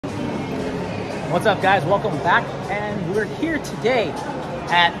What's up, guys? Welcome back, and we're here today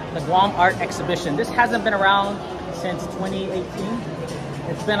at the Guam Art Exhibition. This hasn't been around since 2018.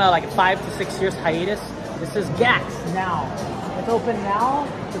 It's been like a 5 to 6 years hiatus. This is GAX Now. It's open now,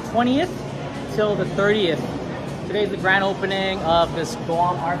 the 20th till the 30th. Today's the grand opening of this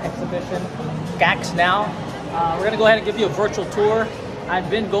Guam Art Exhibition, GAX Now. We're gonna go ahead and give you a virtual tour. I've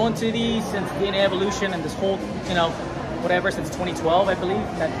been going to these since DNA Evolution and this whole, whatever, since 2012, I believe.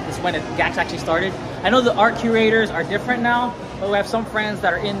 That is when GAX actually started. I know the art curators are different now, but we have some friends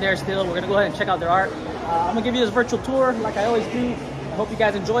that are in there still. We're gonna go ahead and check out their art. I'm gonna give you this virtual tour like I always do. I hope you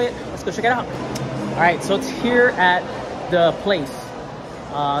guys enjoy it. Let's go check it out. All right, so it's here at the place.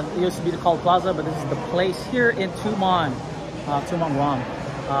 It used to be called Plaza, but this is the place here in Tumon Guam.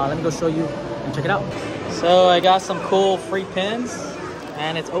 Let me go show you and check it out. So I got some cool free pins,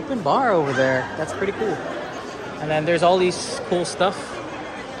 and it's open bar over there. That's pretty cool. And then there's all these cool stuff.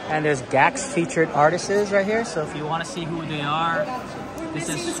 And there's GAX featured artists right here. So if you want to see who they are, this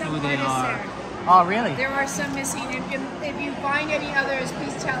is who they are. Oh, really? There are some missing. If you find any others,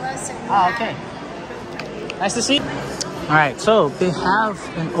 please tell us. Oh, okay. Nice to see you. All right, so they have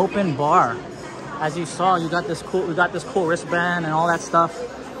an open bar. As you saw, we got this cool wristband and all that stuff.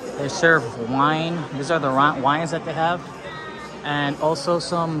 They serve wine. These are the wines that they have. And also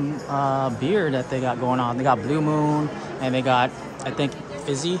some beer that they got going on. They got Blue Moon, and they got, I think,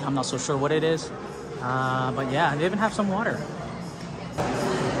 Fizzy. I'm not so sure what it is. But yeah, they even have some water.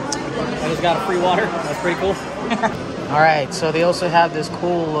 I just got a free water. That's pretty cool. All right, so they also have this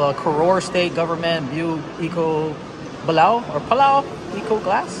cool Koror State Government View Eco Palau Eco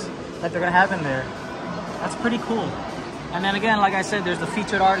Glass that they're gonna have in there. That's pretty cool. And then again, like I said, there's the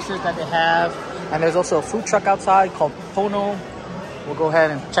featured artists that they have. And there's also a food truck outside called Pono. We'll go ahead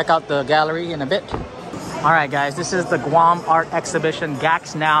and check out the gallery in a bit. All right, guys, this is the Guam Art Exhibition,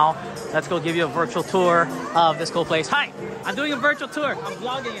 GAX Now. Let's go give you a virtual tour of this cool place. Hi, I'm doing a virtual tour. I'm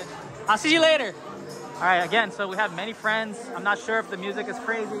vlogging it. I'll see you later. All right, again, so we have many friends. I'm not sure if the music is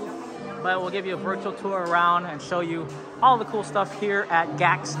crazy, but we'll give you a virtual tour around and show you all the cool stuff here at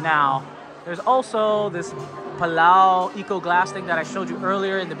GAX Now. There's also this Palau Eco Glass thing that I showed you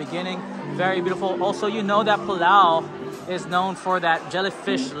earlier in the beginning. Very beautiful. Also, you know that Palau is known for that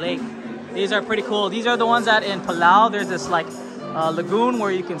jellyfish lake. These are pretty cool. These are the ones that in Palau, there's this like lagoon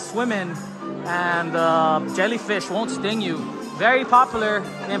where you can swim in, and jellyfish won't sting you. Very popular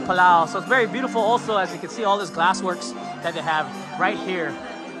in Palau. So it's very beautiful also, as you can see all this glassworks that they have right here.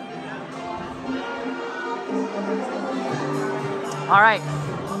 All right.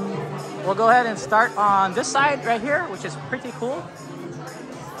 We'll go ahead and start on this side right here, which is pretty cool.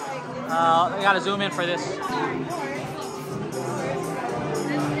 I gotta zoom in for this.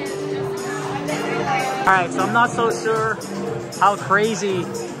 All right, so I'm not so sure how crazy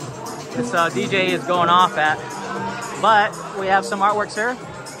this DJ is going off at, but we have some artworks here.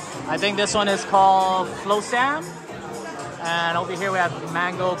 I think this one is called Flow Sam, and over here we have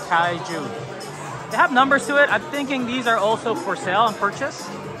Mango Kaiju. They have numbers to it. I'm thinking these are also for sale and purchase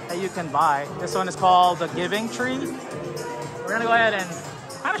that you can buy. This one is called the Giving Tree. We're gonna go ahead and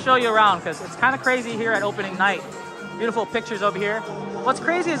kind of show you around because it's kind of crazy here at opening night. Beautiful pictures over here. What's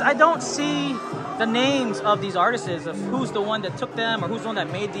crazy is I don't see the names of these artists, of who's the one that took them or who's the one that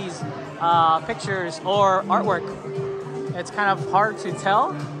made these pictures or artwork. It's kind of hard to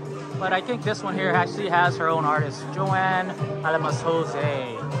tell, but I think this one here actually has her own artist, Joanne Alamas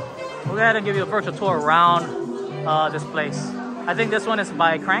Jose. We'll go ahead and give you a virtual tour around this place. I think this one is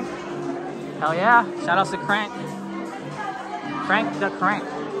by Crank. Hell yeah, shout out to Crank. Crank the Crank.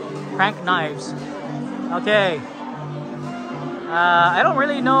 Crank Knives. Okay. I don't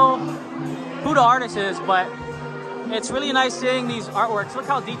really know who the artist is, but it's really nice seeing these artworks. Look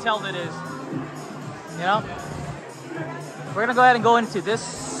how detailed it is. You know? We're gonna go ahead and go into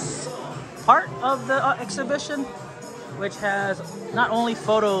this part of the exhibition, which has not only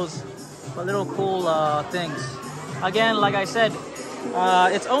photos, but little cool things. Again, like I said,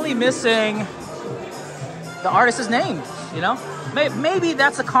 it's only missing the artist's name, you know? Maybe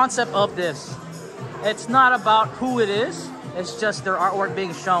that's the concept of this. It's not about who it is, it's just their artwork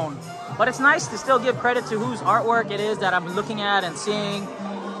being shown. But it's nice to still give credit to whose artwork it is that I'm looking at and seeing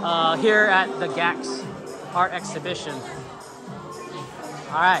here at the GAX Art Exhibition.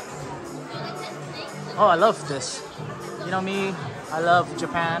 All right. Oh, I love this. You know me, I love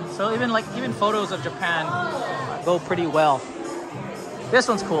Japan. So even photos of Japan go pretty well. This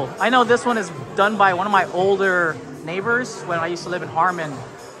one's cool. I know this one is done by one of my older neighbors when I used to live in Harmon.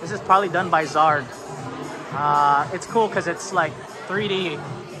 This is probably done by Zard. It's cool because it's like 3D.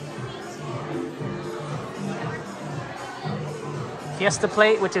 fiesta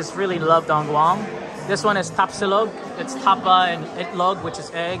plate, which is really loved on Guam. This one is tapsilog. It's tapa and itlog, which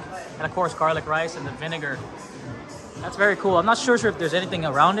is egg, and of course garlic rice and the vinegar. That's very cool. I'm not sure if there's anything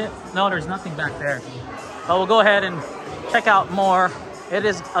around it. No, there's nothing back there. But we'll go ahead and check out more. It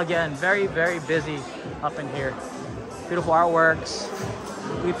is, again, very, very busy up in here. Beautiful artworks.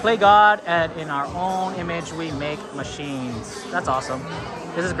 We play God, and in our own image, we make machines. That's awesome.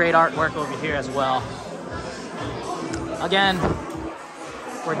 This is great artwork over here as well. Again,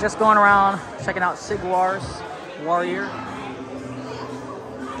 we're just going around checking out Sigwar's Warrior.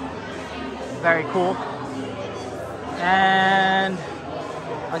 Very cool. And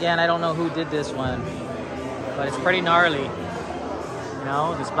again, I don't know who did this one, but it's pretty gnarly. You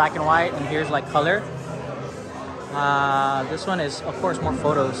know, this black and white, and here's like color. This one is, of course, more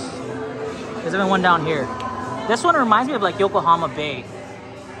photos. There's even one down here. This one reminds me of like Yokohama Bay,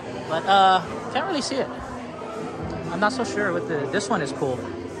 but can't really see it. I'm not so sure with this one is cool.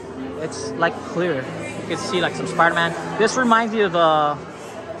 It's like clear. You can see like some Spider-Man. This reminds me of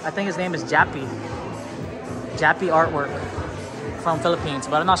I think his name is Jappy artwork from Philippines,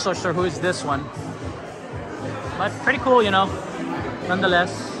 but I'm not so sure who is this one. But pretty cool, you know,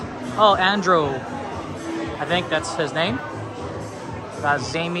 nonetheless. Oh, Andrew. I think that's his name. Got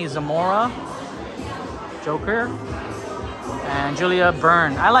Zami Zamora, Joker, and Julia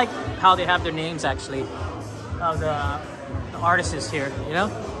Byrne. I like how they have their names actually of the artists here, you know.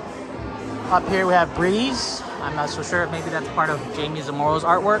 Up here we have Breeze. I'm not so sure if maybe that's part of Jamie Zamora's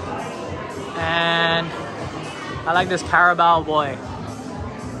artwork. And I like this Carabao boy.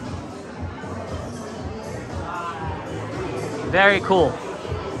 Very cool.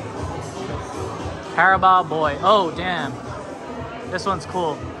 Carabao boy. Oh, damn. This one's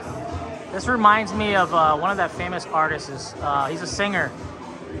cool. This reminds me of one of that famous artists. He's a singer.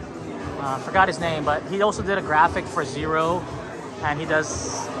 I forgot his name, but he also did a graphic for Zero. And he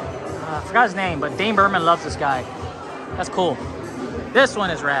does... I forgot his name, but Dane Berman loves this guy. That's cool. This one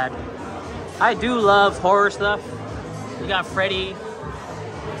is rad. I do love horror stuff. We got Freddy.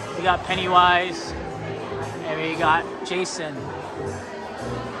 We got Pennywise. And we got Jason.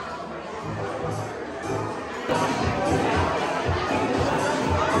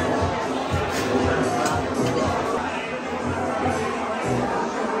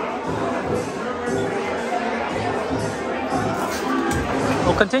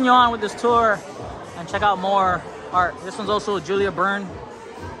 We'll continue on with this tour and check out more art. This one's also Julia Byrne.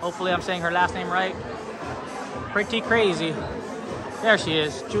 Hopefully I'm saying her last name right. Pretty crazy. There she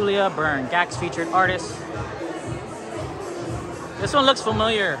is, Julia Byrne, GAX featured artist. This one looks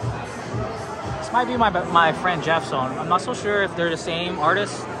familiar. This might be my friend Jeff's own. I'm not so sure if they're the same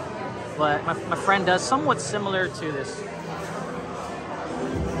artist, but my friend does somewhat similar to this.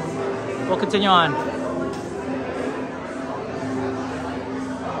 We'll continue on.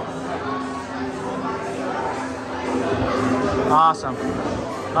 Awesome.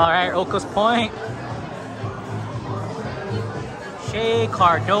 All right, Ocas Point. Shay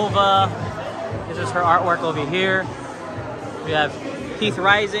Cardova. This is her artwork over here. We have Heat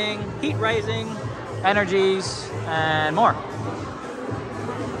Rising, Energies, and more.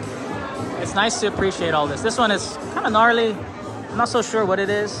 It's nice to appreciate all this. This one is kind of gnarly. I'm not so sure what it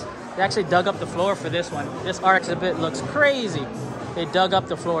is. They actually dug up the floor for this one. This art exhibit looks crazy. They dug up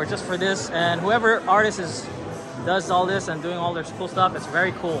the floor just for this, and whoever artist does all this and doing all their cool stuff, it's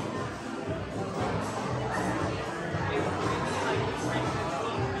very cool.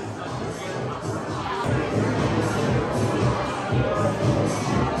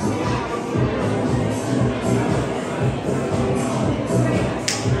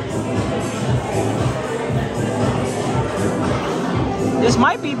 This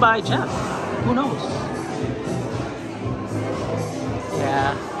might be by Jeff. Who knows?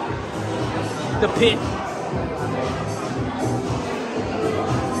 Yeah. The Pit.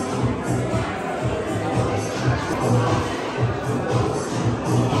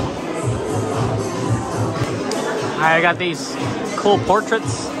 I got these cool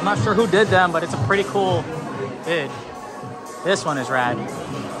portraits. I'm not sure who did them, but it's a pretty cool vid. This one is rad.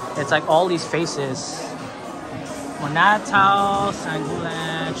 It's like all these faces. Monatao,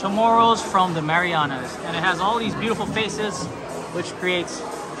 Sangulan, Chamorros from the Marianas. And it has all these beautiful faces, which creates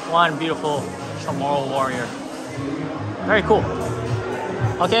one beautiful Chamorro warrior. Very cool.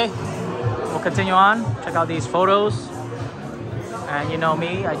 Okay, we'll continue on. Check out these photos. And you know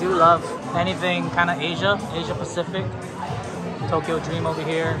me, I do love anything kind of Asia Pacific. Tokyo Dream over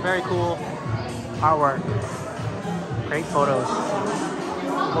here. Very cool artwork. Great photos.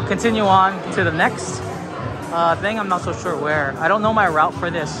 We'll continue on to the next thing. I'm not so sure where. I don't know my route for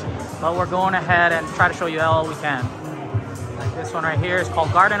this, but we're going ahead and try to show you all we can. Like This one right here is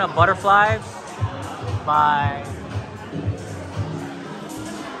called Garden of Butterflies by,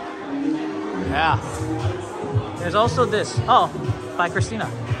 yeah. There's also this, oh, by Christina.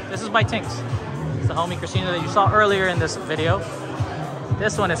 This is by Tinks. It's the homie Christina that you saw earlier in this video.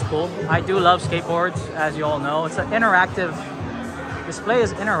 This one is cool. I do love skateboards, as you all know. It's an interactive, display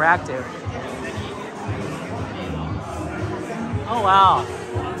is interactive. Oh wow,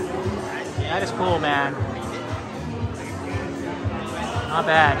 that is cool, man. Not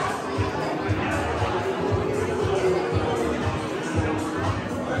bad.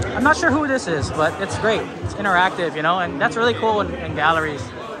 I'm not sure who this is, but it's great. It's interactive, you know, and that's really cool in galleries.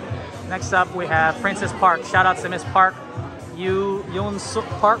 Next up, we have Princess Park. Shout out to Miss Park, Yoon Suk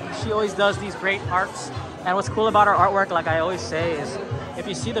Park. She always does these great arts. And what's cool about her artwork, like I always say, is if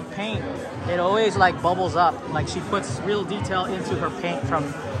you see the paint, it always like bubbles up. Like she puts real detail into her paint from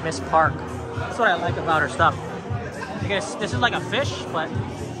Miss Park. That's what I like about her stuff. I guess this is like a fish, but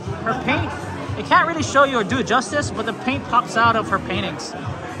her paint, it can't really show you or do justice, but the paint pops out of her paintings.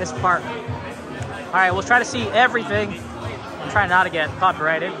 This part. All right, we'll try to see everything. I'm trying not to get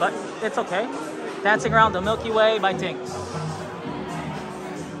copyrighted, but it's okay. Dancing Around the Milky Way by Tinks.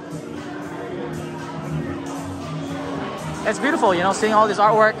 It's beautiful, you know, seeing all this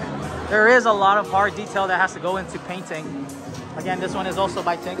artwork. There is a lot of hard detail that has to go into painting. Again, this one is also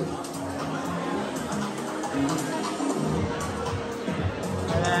by Tinks.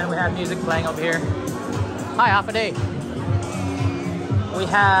 And then we have music playing over here. Hi, half a day. We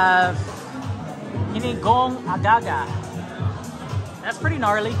have Inigong Agaga. That's pretty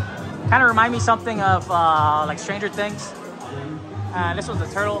gnarly. Kind of remind me something of like Stranger Things. This was the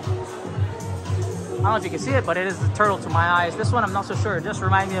turtle. I don't know if you can see it, but it is the turtle to my eyes. This one, I'm not so sure. It just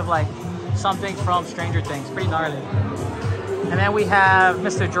reminds me of like something from Stranger Things. Pretty gnarly. And then we have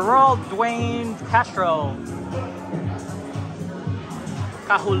Mr. Gerald Dwayne Castro.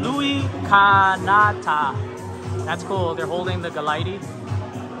 Kahului Kanata. That's cool. They're holding the Galaiti.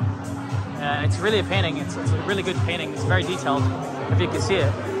 It's really a painting. It's a really good painting. It's very detailed, if you can see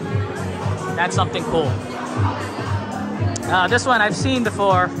it. That's something cool. This one I've seen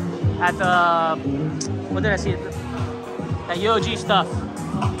before at the, what did I see? At UOG stuff.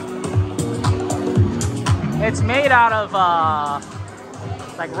 It's made out of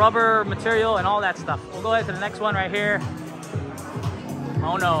like rubber material and all that stuff. We'll go ahead to the next one right here.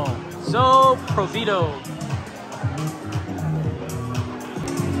 Oh no. So Provido.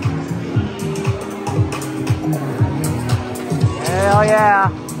 Hell yeah.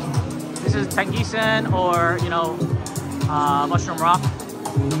 This is Tangisan or, you know, Mushroom Rock.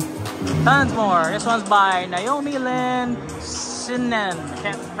 Tons more. This one's by Naomi Lynn Sinnen. I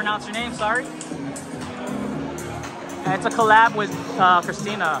can't pronounce her name, sorry. And it's a collab with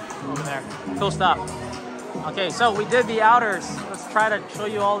Christina over there. Cool stuff. Okay, so we did the outers. Let's try to show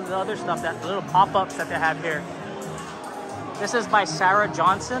you all the other stuff, that little pop-ups that they have here. This is by Sarah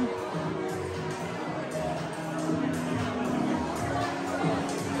Johnson.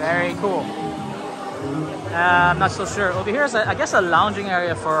 Very cool. I'm not so sure. Over here is, I guess, a lounging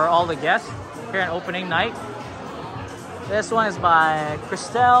area for all the guests here on opening night. This one is by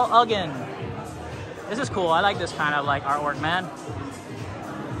Christelle Uggen. This is cool. I like this kind of like artwork, man.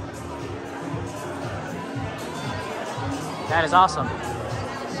 That is awesome.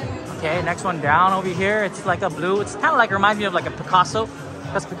 Okay, next one down over here. It's like a blue. It's kind of like, reminds me of like a Picasso,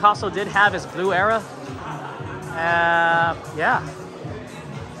 because Picasso did have his blue era. Yeah.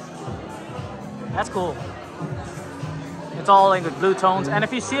 That's cool. It's all in the blue tones. And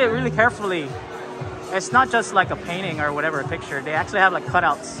if you see it really carefully, it's not just like a painting or whatever, a picture. They actually have like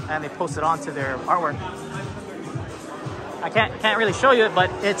cutouts and they post it onto their artwork. I can't really show you it, but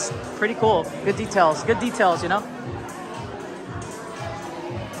it's pretty cool. Good details, you know?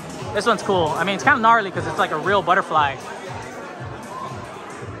 This one's cool. I mean, it's kind of gnarly because it's like a real butterfly.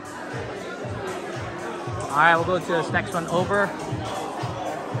 All right, we'll go to this next one over.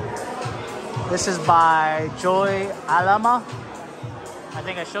 This is by Joy Alama. I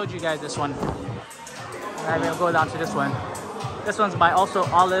think I showed you guys this one. All right, we'll go down to this one. This one's by also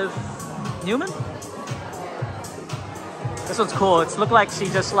Olive Newman. This one's cool. It's looked like she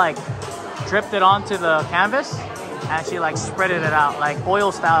just like dripped it onto the canvas and she like spreaded it out like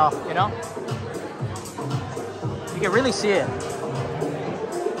oil style, you know? You can really see it.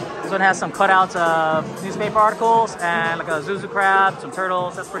 This one has some cutouts of newspaper articles and like a Zuzu crab, some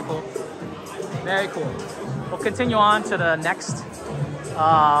turtles. That's pretty cool. Very cool. We'll continue on to the next,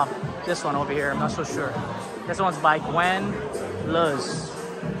 this one over here. I'm not so sure. This one's by Gwen Luz.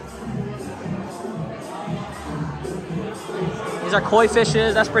 These are koi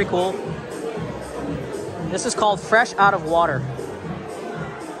fishes. That's pretty cool. This is called Fresh Out of Water.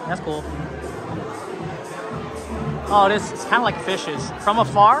 That's cool. Oh, this is kind of like fishes. From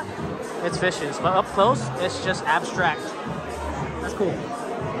afar, it's fishes, but up close, it's just abstract. That's cool.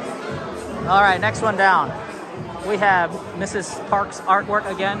 All right, next one down. We have Mrs. Park's artwork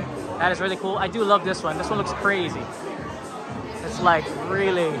again. That is really cool. I do love this one. This one looks crazy. It's like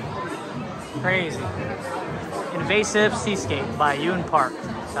really crazy. Invasive Seascape by Yoon Park.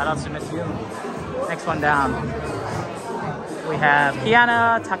 Shout out to Miss Yoon. Next one down. We have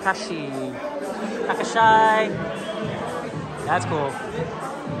Kiana Takashai. That's cool.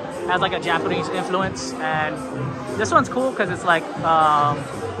 Has like a Japanese influence, and this one's cool because it's like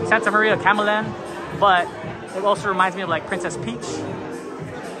Santa Maria Camelan, but it also reminds me of like Princess Peach.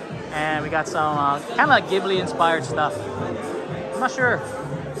 And we got some kind of like Ghibli inspired stuff. I'm not sure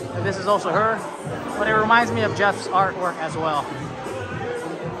if this is also her, but it reminds me of Jeff's artwork as well.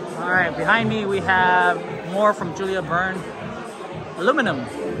 All right, behind me we have more from Julia Byrne. Aluminum.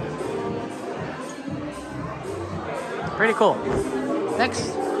 Pretty cool.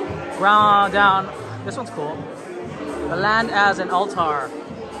 Next, ground down. This one's cool. The Land as an Altar.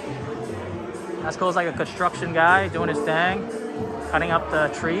 That's cool. It's like a construction guy doing his thing, cutting up the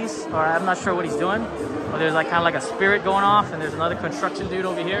trees. Or I'm not sure what he's doing. But there's like kind of like a spirit going off, and there's another construction dude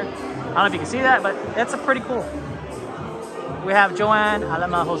over here. I don't know if you can see that, but it's a pretty cool. We have Joanne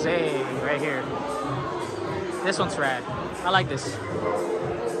Alama Jose right here. This one's rad. I like this.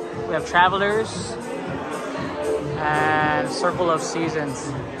 We have Travelers and Circle of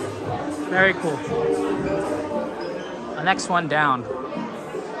Seasons. Very cool. The next one down,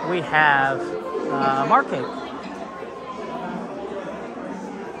 we have Market.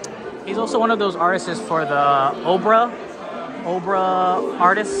 He's also one of those artists for the Obra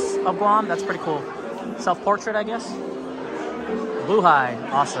Artists of Guam. That's pretty cool. Self-portrait, I guess. Blue High,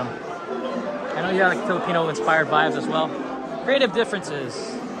 awesome. I know you got like Filipino-inspired vibes as well. Creative differences.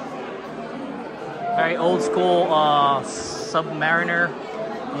 Very old school Submariner.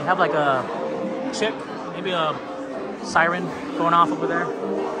 You have like a chick, maybe a siren going off over there.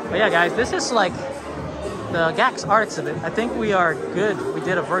 But yeah, guys, this is like the GAX Art Exhibit. I think we are good. We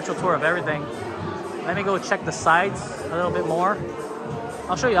did a virtual tour of everything. Let me go check the sides a little bit more.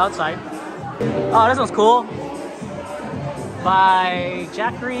 I'll show you outside. Oh, this one's cool. By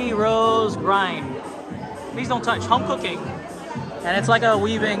Jackery Rose Grind. Please don't touch. Home cooking. And it's like a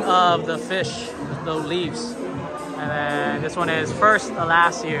weaving of the fish, the leaves. And then this one is First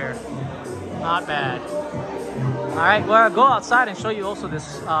Last Year. Not bad. All right, well, I'll go outside and show you also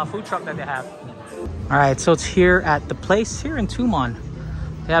this food truck that they have. All right, so it's here at the place here in Tumon.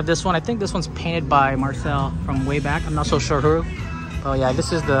 They have this one. I think this one's painted by Marcel from way back. I'm not so sure who. Oh yeah,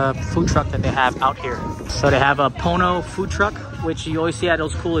 this is the food truck that they have out here. So they have a Pono food truck, which you always see at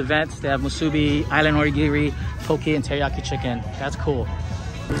those cool events. They have musubi, island origiri, poke, and teriyaki chicken. That's cool.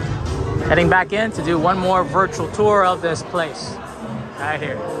 Heading back in to do one more virtual tour of this place. Right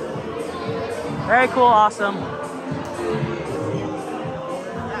here. Very cool, awesome.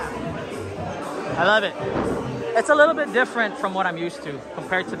 I love it. It's a little bit different from what I'm used to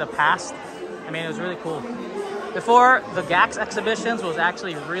compared to the past. I mean, it was really cool. Before, the GAX exhibitions was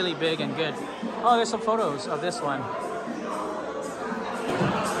actually really big and good. Oh, there's some photos of this one.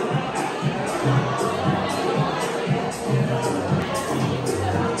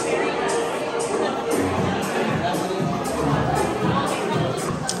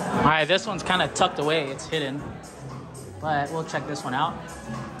 All right, this one's kind of tucked away. It's hidden, but we'll check this one out.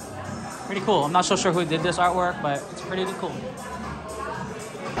 Pretty cool. I'm not so sure who did this artwork, but it's pretty cool.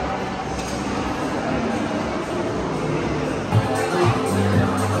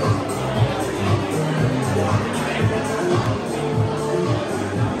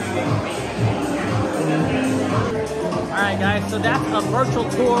 Alright guys, so that's a virtual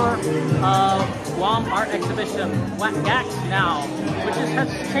tour of Guam Art Exhibition, GAX Now, which has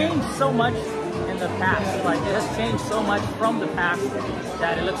changed so much in the past. Like, it has changed so much from the past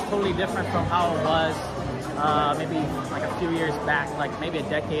that it looks totally different from how it was maybe like a few years back, like maybe a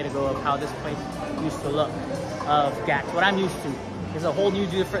decade ago, of how this place used to look of GAX. What I'm used to is a whole new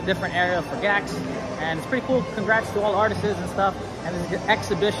different area for GAX, and it's pretty cool. Congrats to all artists and stuff. And the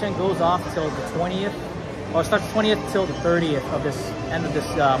exhibition goes off till the 20th. Or it starts 20th till the 30th of this end of this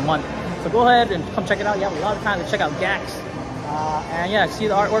month. So go ahead and come check it out. You have a lot of time to check out GAX. And yeah, see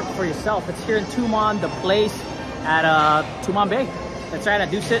the artwork for yourself. It's here in Tumon, the place at Tumon Bay. It's right at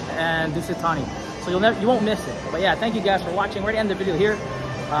Dusit and Dusitani. So you won't miss it. But yeah, thank you guys for watching. We're at the end of the video here.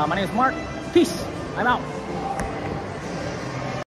 My name is Mark. Peace. I'm out.